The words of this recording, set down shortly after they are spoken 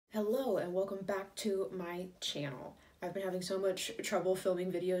Hello and welcome back to my channel. I've been having so much trouble filming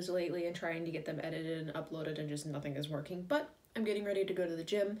videos lately and trying to get them edited and uploaded and just nothing is working, but I'm getting ready to go to the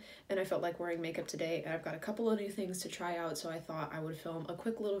gym and I felt like wearing makeup today and I've got a couple of new things to try out, so I thought I would film a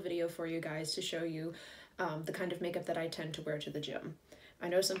quick little video for you guys to show you the kind of makeup that I tend to wear to the gym. I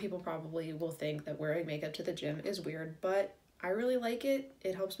know some people probably will think that wearing makeup to the gym is weird, but I really like it.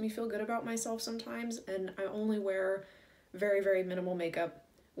 It helps me feel good about myself sometimes, and I only wear very minimal makeup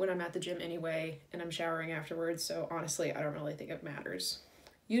when I'm at the gym anyway, and I'm showering afterwards, so honestly, I don't really think it matters.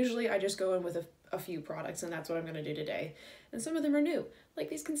 Usually I just go in with a few products, and that's what I'm going to do today. And some of them are new, like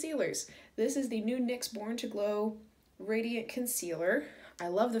these concealers. This is the new NYX Born to Glow Radiant Concealer. I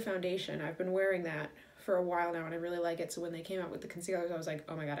love the foundation. I've been wearing that for a while now, and I really like it, so when they came out with the concealers, I was like,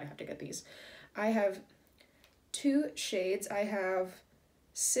 oh my god, I have to get these. I have two shades. I have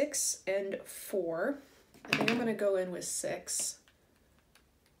 6 and 4. I think I'm going to go in with 6.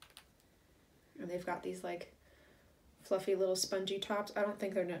 And they've got these like fluffy little spongy tops. I don't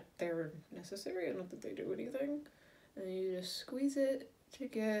think they're necessary. I don't think they do anything. And you just squeeze it to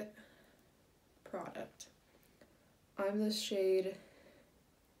get product. I'm shade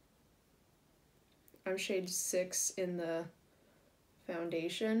 6 in the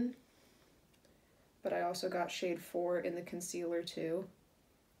foundation, but I also got shade 4 in the concealer too,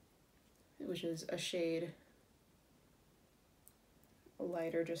 which is a shade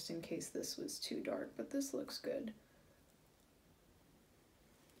lighter just in case this was too dark, but this looks good.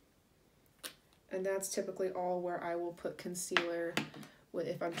 And that's typically all where I will put concealer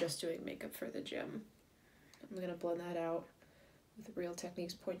if I'm just doing makeup for the gym. I'm gonna blend that out with the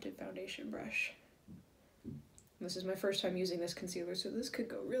realTechniques pointed foundation brush. And this is my first time using this concealer, so this could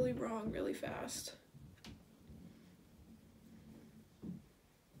go really wrong really fast.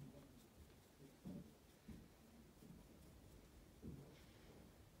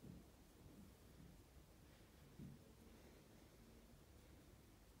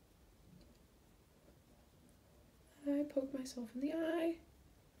 I poke myself in the eye.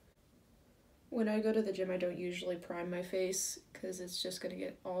 When I go to the gym, I don't usually prime my face because it's just going to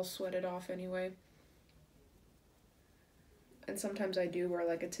get all sweated off anyway. And sometimes I do wear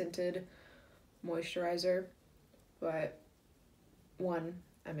like a tinted moisturizer, but 1,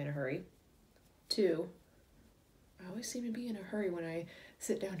 I'm in a hurry. 2, I always seem to be in a hurry when I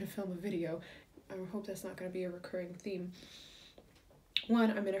sit down to film a video. I hope that's not going to be a recurring theme.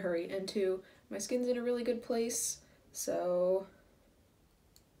 1, I'm in a hurry, and 2, my skin's in a really good place, so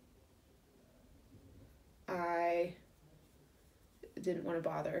I didn't want to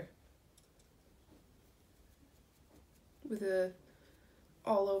bother with a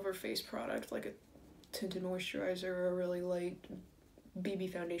all-over face product like a tinted moisturizer or a really light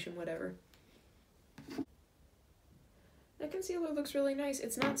BB foundation, whatever. The concealer looks really nice.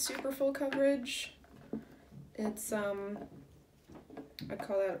 It's not super full coverage. It's I'd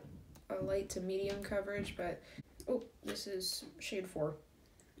call that a light to medium coverage, but oh, this is shade 4.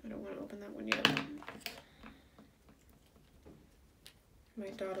 I don't want to open that one yet.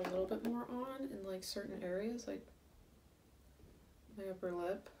 Might dot a little bit more on in like certain areas, like my upper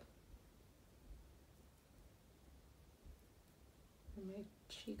lip, and my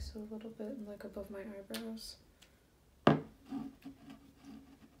cheeks a little bit, and like above my eyebrows.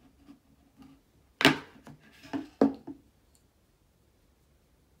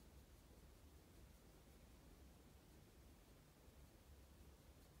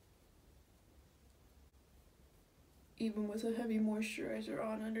 Even with a heavy moisturizer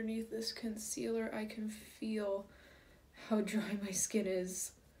on underneath this concealer, I can feel how dry my skin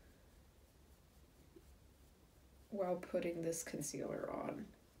is while putting this concealer on.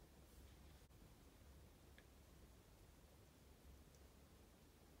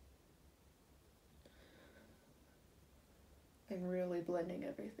 And really blending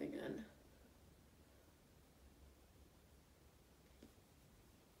everything in.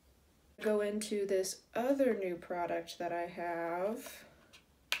 Go into this other new product that I have.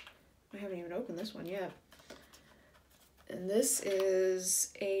 I haven't even opened this one yet. And this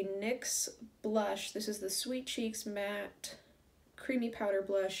is a NYX blush. This is the Sweet Cheeks Matte Creamy Powder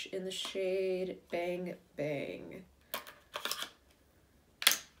Blush in the shade Bang Bang.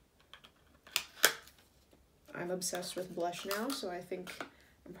 I'm obsessed with blush now, so I think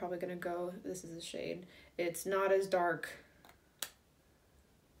I'm probably gonna go, this is the shade. It's not as dark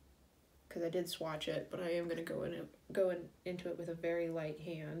because I did swatch it, but I am gonna go into it with a very light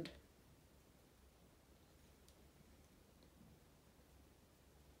hand.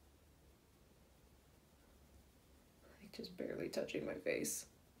 Like just barely touching my face.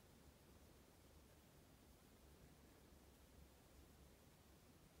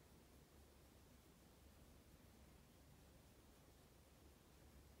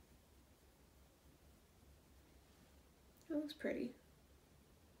 looks pretty.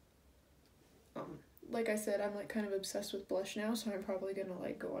 Like I said, I'm like kind of obsessed with blush now, so I'm probably gonna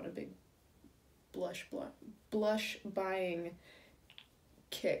like go on a big blush buying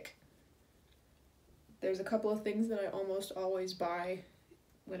kick. There's a couple of things that I almost always buy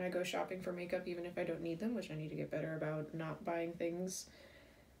when I go shopping for makeup, even if I don't need them, which I need to get better about not buying things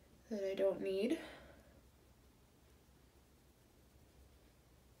that I don't need.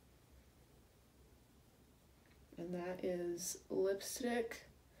 And that is lipstick.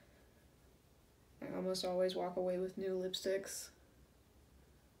 I almost always walk away with new lipsticks.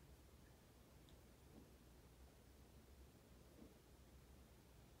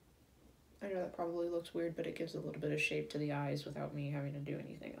 I know that probably looks weird, but it gives a little bit of shape to the eyes without me having to do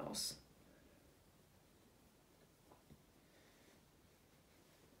anything else.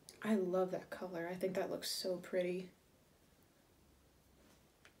 I love that color. I think that looks so pretty.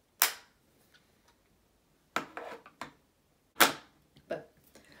 But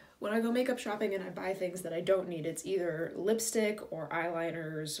when I go makeup shopping and I buy things that I don't need, it's either lipstick or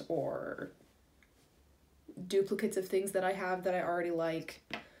eyeliners or duplicates of things that I have that I already like.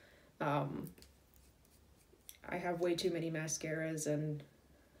 I have way too many mascaras and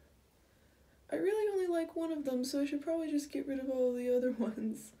I really only like one of them, so I should probably just get rid of all the other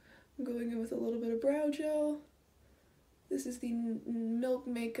ones. I'm going in with a little bit of brow gel. This is the Milk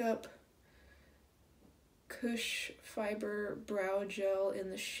Makeup Kush Fiber Brow Gel in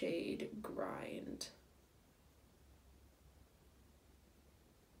the shade Grind.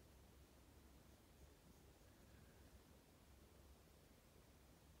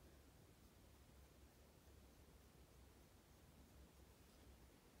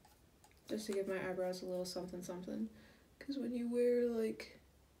 Just to give my eyebrows a little something something. Because when you wear like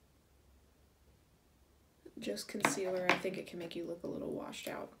just concealer, I think it can make you look a little washed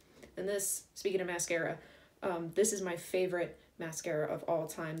out. And this, speaking of mascara, this is my favorite mascara of all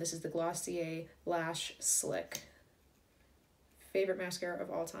time. This is the Glossier Lash Slick. Favorite mascara of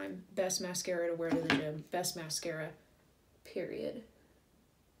all time. Best mascara to wear to the gym. Best mascara, period.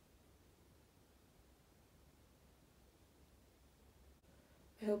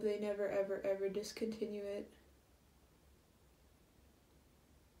 I hope they never, ever, ever discontinue it.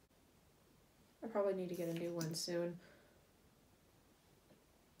 I probably need to get a new one soon.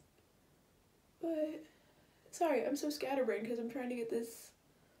 But, sorry, I'm so scatterbrained because I'm trying to get this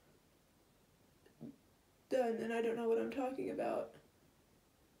done and I don't know what I'm talking about.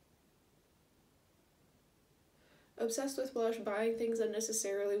 Obsessed with blush, buying things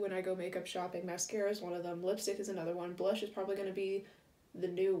unnecessarily when I go makeup shopping. Mascara is one of them. Lipstick is another one. Blush is probably going to be the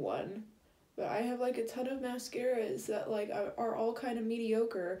new one. But I have like a ton of mascaras that like are all kind of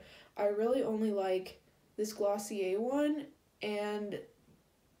mediocre. I really only like this Glossier one, and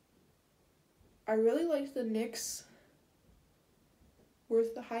I really liked the NYX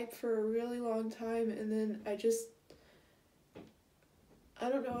Worth the Hype for a really long time, and then I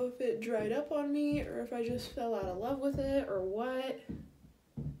don't know if it dried up on me or if I just fell out of love with it or what.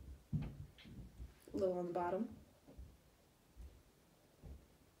 A little on the bottom.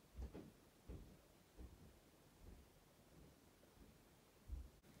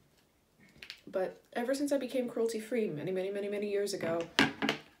 But ever since I became cruelty-free many years ago,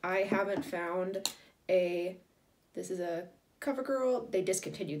 I haven't found this is a Covergirl. They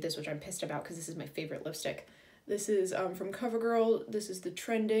discontinued this, which I'm pissed about because this is my favorite lipstick. This is from Covergirl. This is the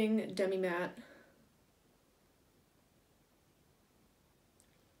trending Demi-Matte.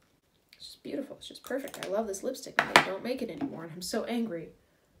 It's just beautiful. It's just perfect. I love this lipstick, but they don't make it anymore, and I'm so angry.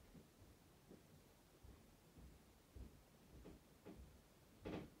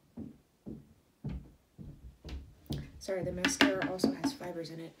 Sorry, the mascara also has fibers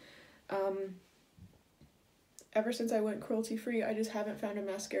in it. Ever since I went cruelty-free, I just haven't found a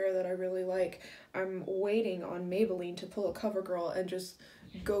mascara that I really like. I'm waiting on Maybelline to pull a CoverGirl and just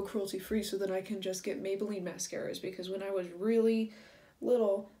go cruelty-free so that I can just get Maybelline mascaras, because when I was really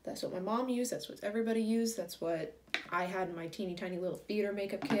little, that's what my mom used, that's what everybody used, that's what I had in my teeny tiny little theater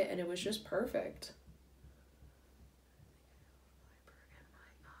makeup kit, and it was just perfect.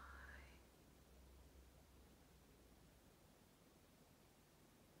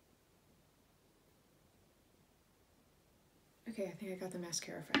 Okay, I think I got the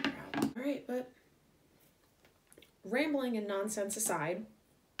mascara fiber out. All right, but rambling and nonsense aside,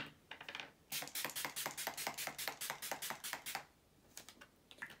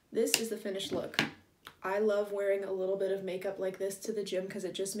 this is the finished look. I love wearing a little bit of makeup like this to the gym because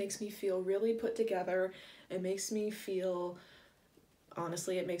it just makes me feel really put together. It makes me feel,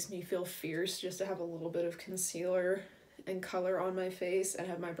 honestly, it makes me feel fierce just to have a little bit of concealer and color on my face and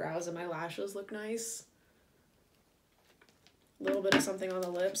have my brows and my lashes look nice. a little bit of something on the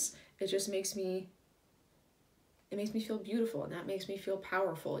lips, it just makes me, it makes me feel beautiful, and that makes me feel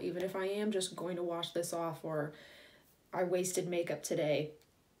powerful, even if I am just going to wash this off or I wasted makeup today.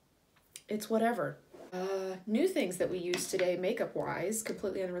 It's whatever. New things that we use today makeup wise,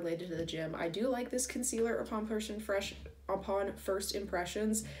 completely unrelated to the gym. I do like this concealer upon first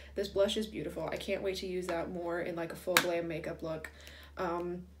impressions. This blush is beautiful. I can't wait to use that more in like a full glam makeup look.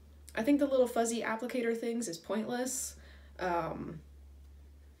 I think the little fuzzy applicator things is pointless.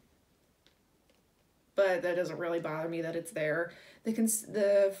 But that doesn't really bother me that it's there.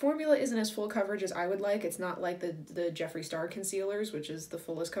 The formula isn't as full coverage as I would like. It's not like the Jeffree Star concealers, which is the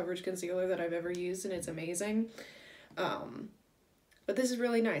fullest coverage concealer that I've ever used, and it's amazing. But this is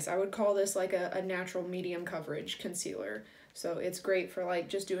really nice. I would call this like a natural medium coverage concealer. So it's great for like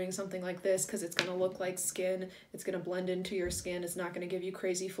just doing something like this because it's going to look like skin. It's going to blend into your skin. It's not going to give you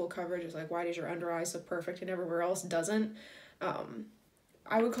crazy full coverage. It's like, why does your under eye look perfect and everywhere else doesn't?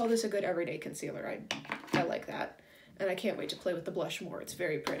 I would call this a good everyday concealer. I like that. And I can't wait to play with the blush more. It's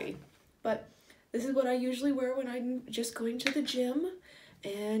very pretty. But this is what I usually wear when I'm just going to the gym.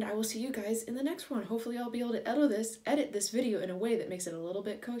 And I will see you guys in the next one. Hopefully I'll be able to edit this video in a way that makes it a little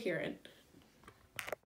bit coherent.